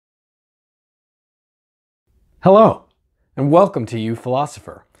Hello, and welcome to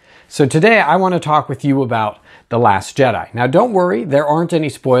uPhilosopher. So today I want to talk with you about The Last Jedi. Now don't worry, there aren't any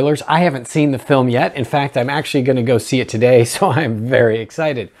spoilers. I haven't seen the film yet. In fact, I'm actually going to go see it today, so I'm very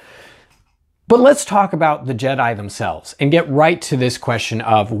excited. But let's talk about the Jedi themselves and get right to this question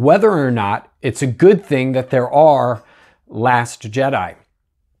of whether or not it's a good thing that there are Last Jedi.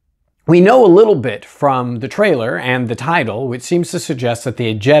 We know a little bit from the trailer and the title, which seems to suggest that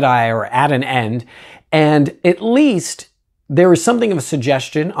the Jedi are at an end, and at least there is something of a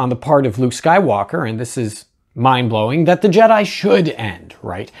suggestion on the part of Luke Skywalker, and this is mind-blowing, that the Jedi should end,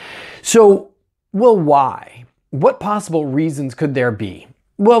 right? So, well, why? What possible reasons could there be?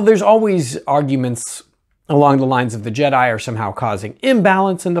 Well, there's always arguments along the lines of the Jedi are somehow causing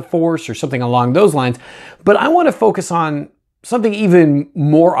imbalance in the Force or something along those lines, but I want to focus on something even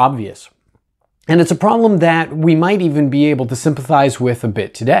more obvious. And it's a problem that we might even be able to sympathize with a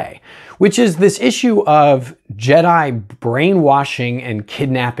bit today, which is this issue of Jedi brainwashing and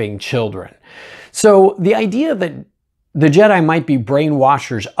kidnapping children. So the idea that the Jedi might be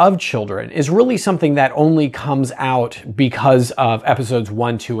brainwashers of children is really something that only comes out because of episodes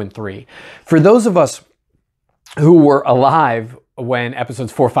 1, 2, and 3. For those of us who were alive when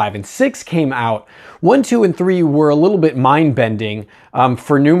episodes 4, 5, and 6 came out, 1, 2, and 3 were a little bit mind-bending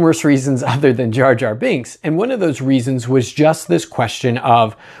for numerous reasons other than Jar Jar Binks. And one of those reasons was just this question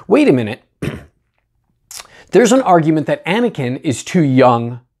of, wait a minute, there's an argument that Anakin is too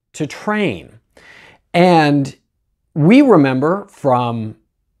young to train. And we remember from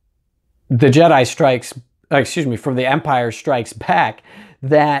the from the Empire Strikes Back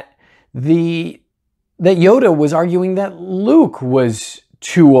that Yoda was arguing that Luke was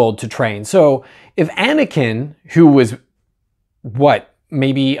too old to train. So if Anakin, who was,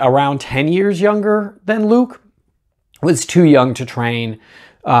 maybe around 10 years younger than Luke, was too young to train,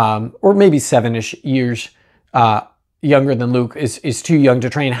 or maybe 7-ish years younger than Luke is too young to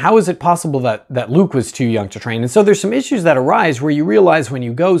train, how is it possible that Luke was too young to train? And so there's some issues that arise where you realize when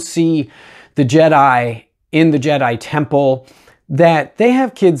you go see the Jedi in the Jedi Temple, that they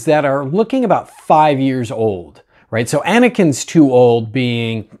have kids that are looking about 5 years old, right? So Anakin's too old,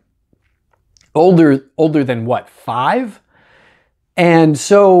 being older than what, 5? And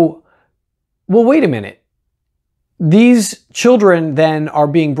so, well, wait a minute. These children then are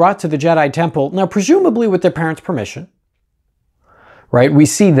being brought to the Jedi Temple, now presumably with their parents' permission, right? We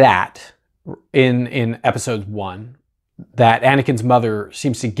see that in episode 1, that Anakin's mother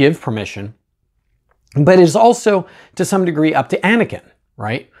seems to give permission. But it's also, to some degree, up to Anakin,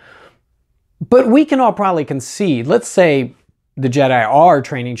 right? But we can all probably concede, let's say the Jedi are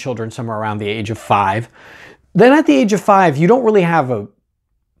training children somewhere around the age of 5. Then at the age of 5, you don't really have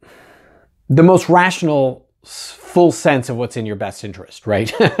the most rational, full sense of what's in your best interest,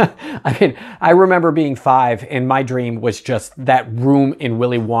 right? I mean, I remember being 5 and my dream was just that room in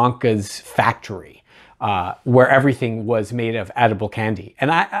Willy Wonka's factory. Where everything was made of edible candy. And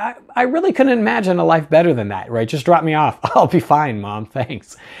I really couldn't imagine a life better than that, right? Just drop me off. I'll be fine, Mom,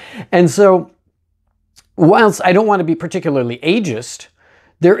 thanks. And so, whilst I don't want to be particularly ageist,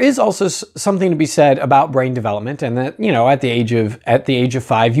 there is also something to be said about brain development, and that, you know, at the age of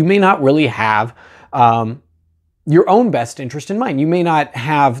 5, you may not really have your own best interest in mind. You may not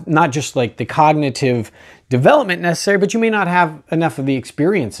have not just like the cognitive development necessary, but you may not have enough of the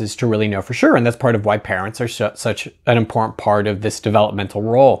experiences to really know for sure. And that's part of why parents are such an important part of this developmental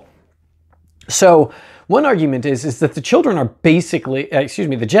role. So one argument is that the children are basically, the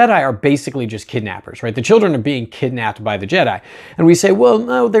Jedi are basically just kidnappers, right? The children are being kidnapped by the Jedi. And we say, well,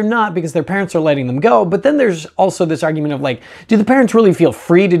 no, they're not, because their parents are letting them go. But then there's also this argument of like, do the parents really feel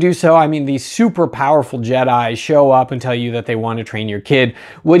free to do so? I mean, these super powerful Jedi show up and tell you that they want to train your kid.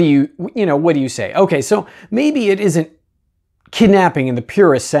 What do you say? Okay, so maybe it isn't kidnapping in the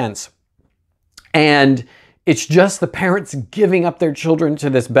purest sense. And it's just the parents giving up their children to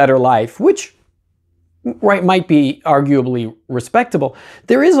this better life, which might be arguably respectable.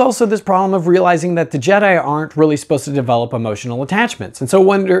 There is also this problem of realizing that the Jedi aren't really supposed to develop emotional attachments. And so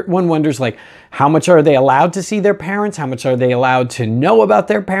one wonders, like, how much are they allowed to see their parents? How much are they allowed to know about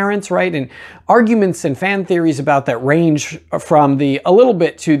their parents, right? And arguments and fan theories about that range from a little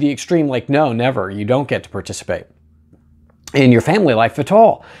bit to the extreme, like, no, never, you don't get to participate in your family life at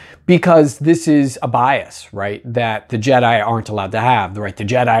all. Because this is a bias, right, that the Jedi aren't allowed to have, right? The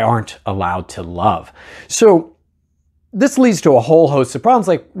Jedi aren't allowed to love. So this leads to a whole host of problems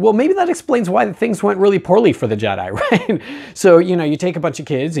like, well, maybe that explains why things went really poorly for the Jedi, right? So, you take a bunch of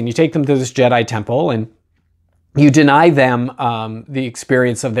kids and you take them to this Jedi temple, and You deny them the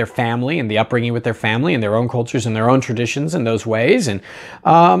experience of their family and the upbringing with their family and their own cultures and their own traditions in those ways. And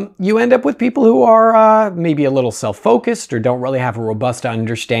you end up with people who are maybe a little self-focused or don't really have a robust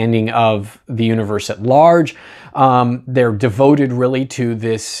understanding of the universe at large. They're devoted really to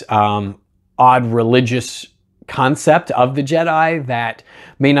this odd religious concept of the Jedi that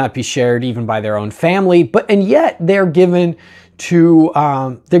may not be shared even by their own family, and yet they're given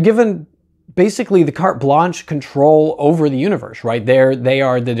basically the carte blanche control over the universe, right? They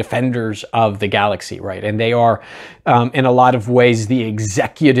are the defenders of the galaxy, right? And they are, in a lot of ways, the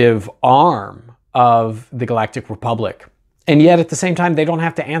executive arm of the Galactic Republic. And yet, at the same time, they don't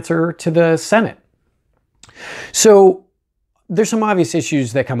have to answer to the Senate. So there's some obvious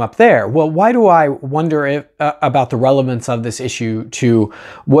issues that come up there. Well, why do I wonder about the relevance of this issue to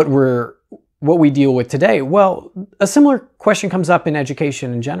what we deal with today? Well, a similar question comes up in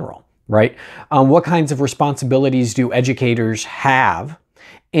education in general. Right? What kinds of responsibilities do educators have?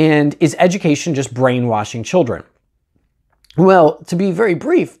 And is education just brainwashing children? Well, to be very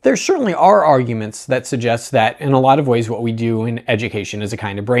brief, there certainly are arguments that suggest that in a lot of ways what we do in education is a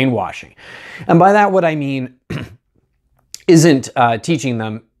kind of brainwashing. And by that what I mean isn't teaching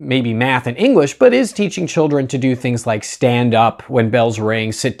them maybe math and English, but is teaching children to do things like stand up when bells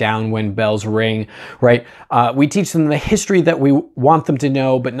ring, sit down when bells ring, right? We teach them the history that we want them to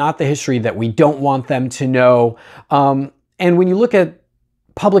know, but not the history that we don't want them to know. And when you look at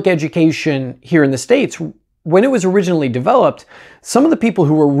public education here in the States, when it was originally developed, some of the people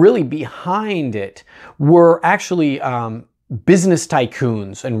who were really behind it were actually business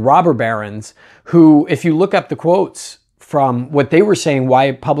tycoons and robber barons who, if you look up the quotes from what they were saying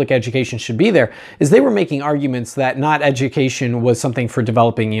why public education should be there, is they were making arguments that not education was something for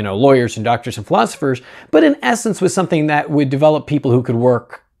developing, lawyers and doctors and philosophers, but in essence was something that would develop people who could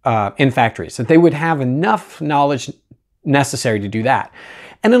work in factories, that they would have enough knowledge necessary to do that.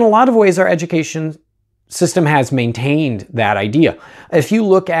 And in a lot of ways, our education system has maintained that idea. If you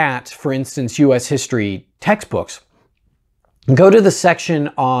look at, for instance, U.S. history textbooks, go to the section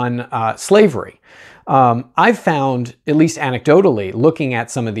on slavery. I've found, at least anecdotally, looking at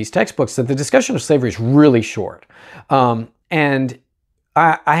some of these textbooks, that the discussion of slavery is really short. And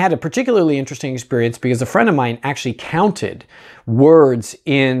I had a particularly interesting experience because a friend of mine actually counted words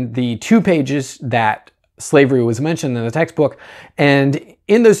in the 2 pages that slavery was mentioned in the textbook. And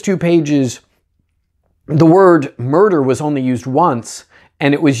in those 2 pages, the word murder was only used once,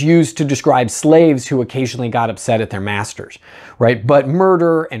 and it was used to describe slaves who occasionally got upset at their masters, right? But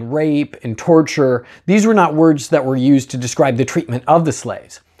murder and rape and torture, these were not words that were used to describe the treatment of the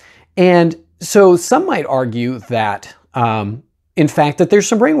slaves. And so some might argue that, in fact, that there's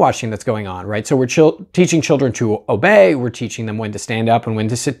some brainwashing that's going on, right? So we're teaching children to obey, we're teaching them when to stand up and when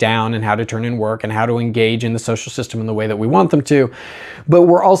to sit down and how to turn in work and how to engage in the social system in the way that we want them to. But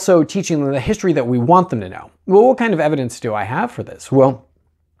we're also teaching them the history that we want them to know. Well, what kind of evidence do I have for this? Well,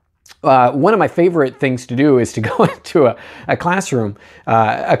 one of my favorite things to do is to go into a classroom,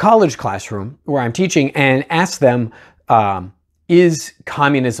 a college classroom where I'm teaching, and ask them, is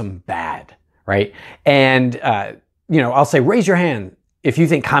communism bad, right? And, I'll say, raise your hand if you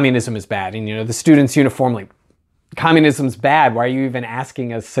think communism is bad. And, the students uniformly, communism's bad. Why are you even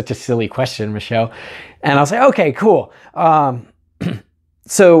asking us such a silly question, Michelle? And I'll say, okay, cool.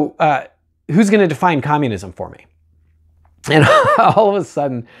 So who's going to define communism for me? And all of a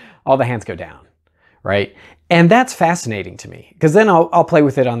sudden, all the hands go down, right? And that's fascinating to me, because then I'll play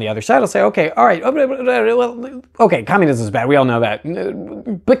with it on the other side. I'll say, okay, all right, okay, communism is bad. We all know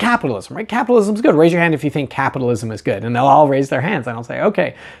that. But capitalism, right? Capitalism's good. Raise your hand if you think capitalism is good. And they'll all raise their hands. And I'll say,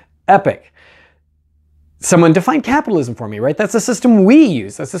 okay, epic. Someone define capitalism for me, right? That's the system we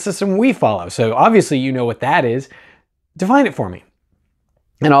use. That's the system we follow. So obviously you know what that is. Define it for me.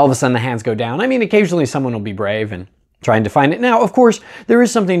 And all of a sudden the hands go down. I mean, occasionally someone will be brave and try and define it. Now, of course, there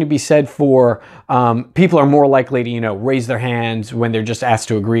is something to be said for people are more likely to, raise their hands when they're just asked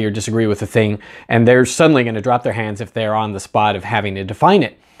to agree or disagree with a thing, and they're suddenly going to drop their hands if they're on the spot of having to define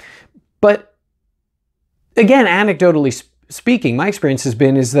it. But again, anecdotally speaking, my experience has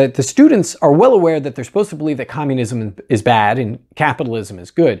been is that the students are well aware that they're supposed to believe that communism is bad and capitalism is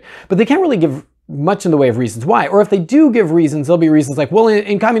good, but they can't really give much in the way of reasons why. Or if they do give reasons, there'll be reasons like, well,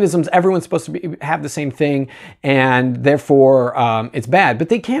 in communism, everyone's supposed to have the same thing, and therefore it's bad. But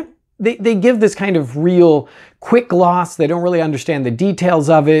they can't, they give this kind of real quick gloss. They don't really understand the details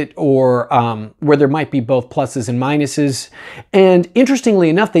of it, or where there might be both pluses and minuses. And interestingly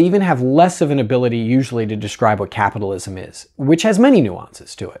enough, they even have less of an ability usually to describe what capitalism is, which has many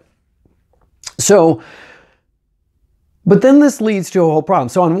nuances to it. So, but then this leads to a whole problem.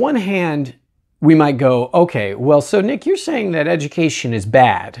 So on one hand, we might go, okay, well, so Nick, you're saying that education is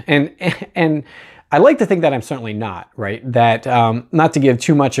bad. And I like to think that I'm certainly not, right? That, not to give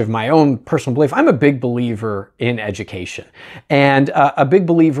too much of my own personal belief, I'm a big believer in education, and a big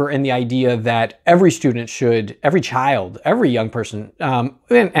believer in the idea that every student should, every child, every young person,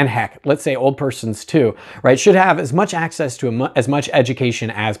 and heck, let's say old persons too, right, should have as much access to as much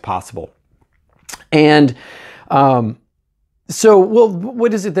education as possible. And so, well,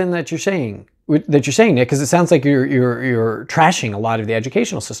 what is it then that you're saying? Nick? Because it sounds like you're trashing a lot of the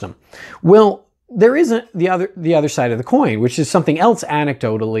educational system. Well, there isn't the other side of the coin, which is something else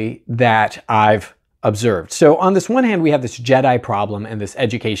anecdotally that I've observed. So on this one hand, we have this Jedi problem and this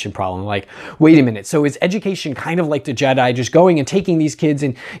education problem. Like, wait a minute, so is education kind of like the Jedi, just going and taking these kids,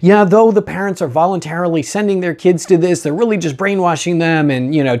 and yeah, though the parents are voluntarily sending their kids to this, they're really just brainwashing them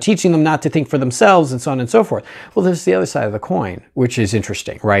and, you know, teaching them not to think for themselves and so on and so forth. Well, there's the other side of the coin, which is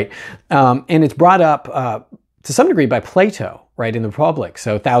interesting, right? And it's brought up to some degree by Plato, right, in the Republic,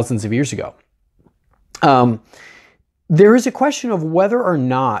 so thousands of years ago. There is a question of whether or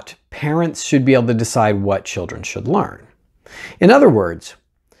not parents should be able to decide what children should learn. In other words,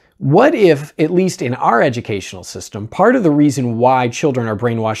 what if, at least in our educational system, part of the reason why children are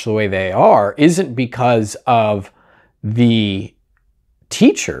brainwashed the way they are isn't because of the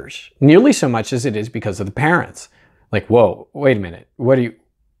teachers nearly so much as it is because of the parents? Like, whoa, wait a minute, what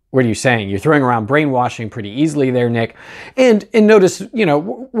are you saying? You're throwing around brainwashing pretty easily there, Nick. And notice, you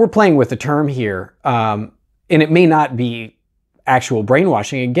know, we're playing with the term here, and it may not be actual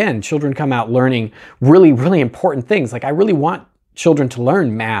brainwashing. Again, children come out learning really, really important things. Like, I really want children to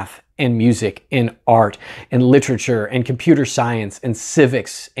learn math and music and art and literature and computer science and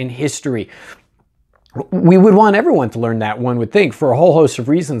civics and history. We would want everyone to learn that, one would think, for a whole host of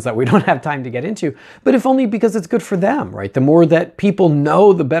reasons that we don't have time to get into, but if only because it's good for them, right? The more that people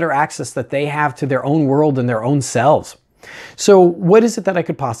know, the better access that they have to their own world and their own selves. So what is it that I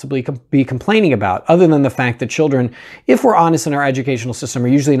could possibly be complaining about, other than the fact that children, if we're honest in our educational system, are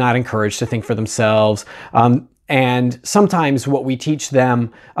usually not encouraged to think for themselves, and sometimes what we teach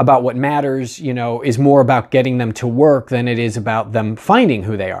them about what matters, you know, is more about getting them to work than it is about them finding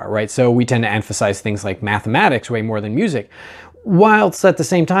who they are, right? So we tend to emphasize things like mathematics way more than music. Whilst at the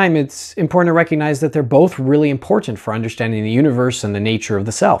same time, it's important to recognize that they're both really important for understanding the universe and the nature of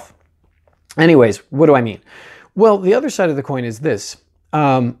the self. Anyways, what do I mean? Well, the other side of the coin is this.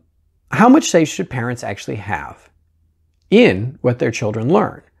 How much say should parents actually have in what their children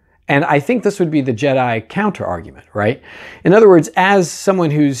learn? And I think this would be the Jedi counter argument, right? In other words, as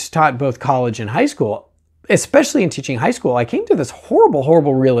someone who's taught both college and high school, especially in teaching high school, I came to this horrible,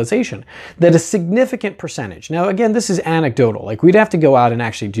 horrible realization that a significant percentage, now again, this is anecdotal, like we'd have to go out and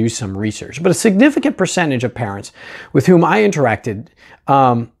actually do some research, but a significant percentage of parents with whom I interacted,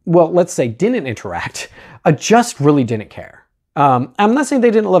 well, let's say didn't interact, just really didn't care. I'm not saying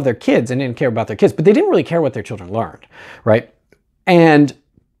they didn't love their kids and didn't care about their kids, but they didn't really care what their children learned, right? And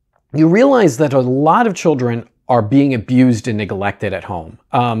you realize that a lot of children are being abused and neglected at home.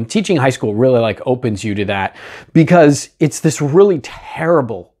 Teaching high school really opens you to that, because it's this really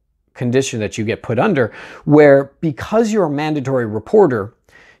terrible condition that you get put under, where because you're a mandatory reporter,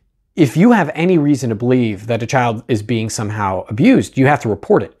 if you have any reason to believe that a child is being somehow abused, you have to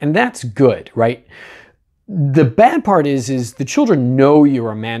report it. And that's good, right? The bad part is the children know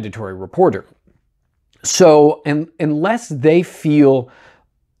you're a mandatory reporter. So unless they feel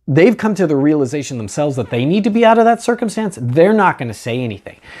they've come to the realization themselves that they need to be out of that circumstance, they're not going to say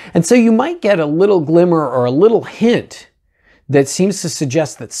anything. And so you might get a little glimmer or a little hint that seems to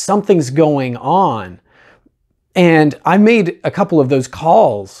suggest that something's going on. And I made a couple of those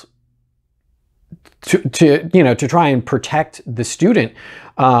calls to try and protect the student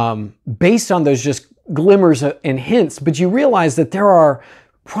based on those just glimmers and hints. But you realize that there are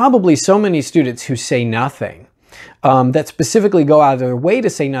probably so many students who say nothing. That specifically go out of their way to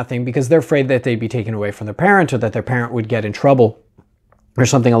say nothing because they're afraid that they'd be taken away from their parent, or that their parent would get in trouble or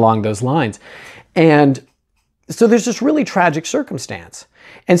something along those lines. And so there's this really tragic circumstance.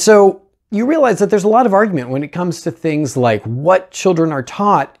 And so you realize that there's a lot of argument when it comes to things like what children are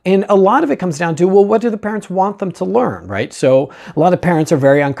taught. And a lot of it comes down to, well, what do the parents want them to learn, right? So a lot of parents are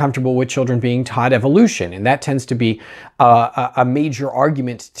very uncomfortable with children being taught evolution. And that tends to be a major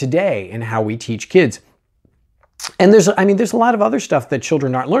argument today in how we teach kids. And there's a lot of other stuff that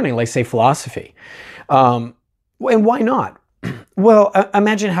children aren't learning, like say philosophy. And why not? Well,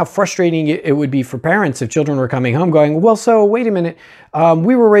 imagine how frustrating it would be for parents if children were coming home going, well, so wait a minute,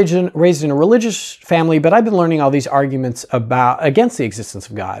 we were raised in a religious family, but I've been learning all these arguments against the existence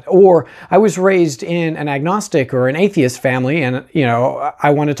of God. Or I was raised in an agnostic or an atheist family, and I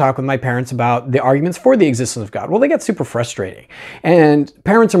want to talk with my parents about the arguments for the existence of God. Well, they get super frustrating. And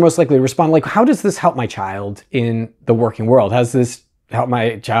parents are most likely to respond like, how does this help my child in the working world? How's this help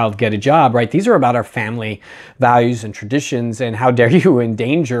my child get a job, right? These are about our family values and traditions, and how dare you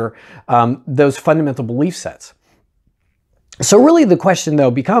endanger those fundamental belief sets. So really the question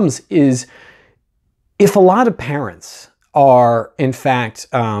though becomes is, if a lot of parents are in fact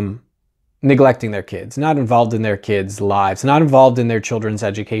neglecting their kids, not involved in their kids' lives, not involved in their children's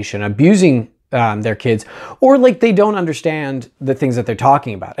education, abusing their kids, or like they don't understand the things that they're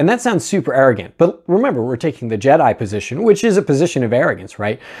talking about. And that sounds super arrogant, but remember, we're taking the Jedi position, which is a position of arrogance,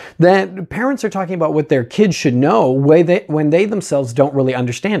 right? That parents are talking about what their kids should know when they themselves don't really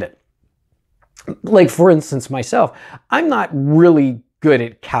understand it. Like, for instance, myself, I'm not really good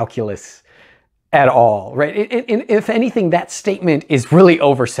at calculus at all, right? And if anything, that statement is really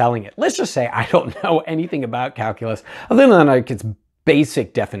overselling it. Let's just say I don't know anything about calculus other than like its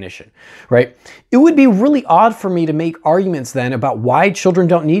basic definition, right? It would be really odd for me to make arguments then about why children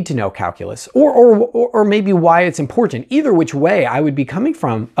don't need to know calculus, or maybe why it's important. Either which way, I would be coming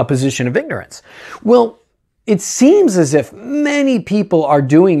from a position of ignorance. Well, it seems as if many people are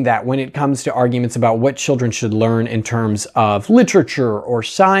doing that when it comes to arguments about what children should learn in terms of literature or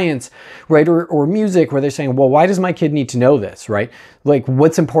science, right? Or music, where they're saying, well, why does my kid need to know this, right? Like,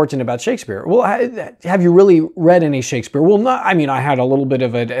 what's important about Shakespeare? Well, have you really read any Shakespeare? Well, not, I mean, I had a little bit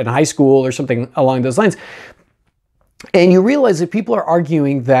of it in high school or something along those lines. And you realize that people are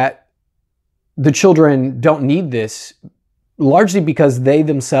arguing that the children don't need this largely because they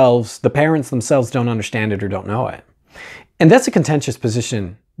themselves, the parents themselves, don't understand it or don't know it. And that's a contentious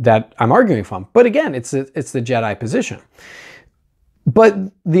position that I'm arguing from. But again, it's the Jedi position. But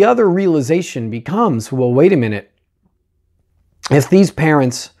the other realization becomes, well, wait a minute. If these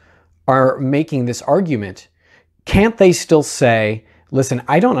parents are making this argument, can't they still say, listen,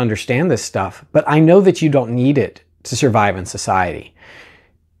 I don't understand this stuff, but I know that you don't need it to survive in society.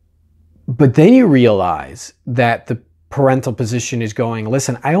 But then you realize that the parental position is going,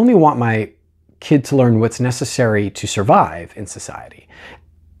 listen, I only want my kid to learn what's necessary to survive in society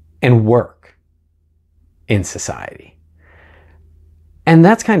and work in society. And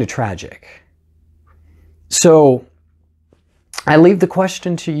that's kind of tragic. So I leave the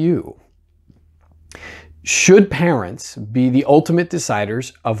question to you. Should parents be the ultimate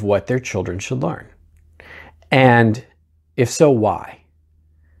deciders of what their children should learn? And if so, why?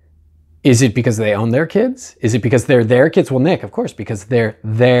 Is it because they own their kids? Is it because they're their kids? Well, Nick, of course, because they're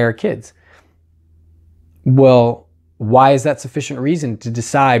their kids. Well, why is that sufficient reason to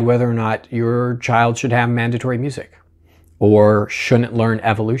decide whether or not your child should have mandatory music, or shouldn't learn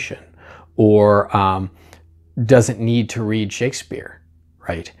evolution, or doesn't need to read Shakespeare,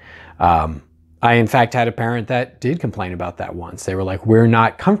 right? I, in fact, had a parent that did complain about that once. They were like, we're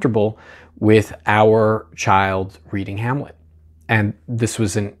not comfortable with our child reading Hamlet. And this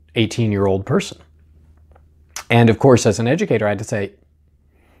was an 18-year-old person. And of course, as an educator, I had to say,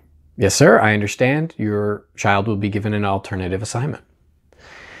 yes, sir, I understand. Your child will be given an alternative assignment.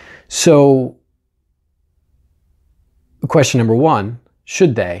 So question number one,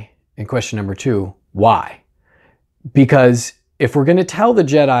 should they? And question number two, why? Because if we're going to tell the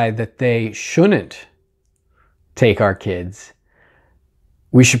Jedi that they shouldn't take our kids,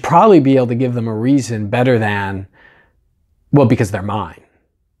 we should probably be able to give them a reason better than, well, because they're mine.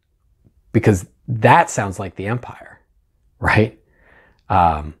 Because that sounds like the Empire, right?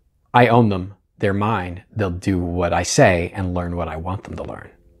 I own them. They're mine. They'll do what I say and learn what I want them to learn.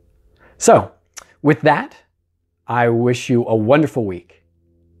 So with that, I wish you a wonderful week.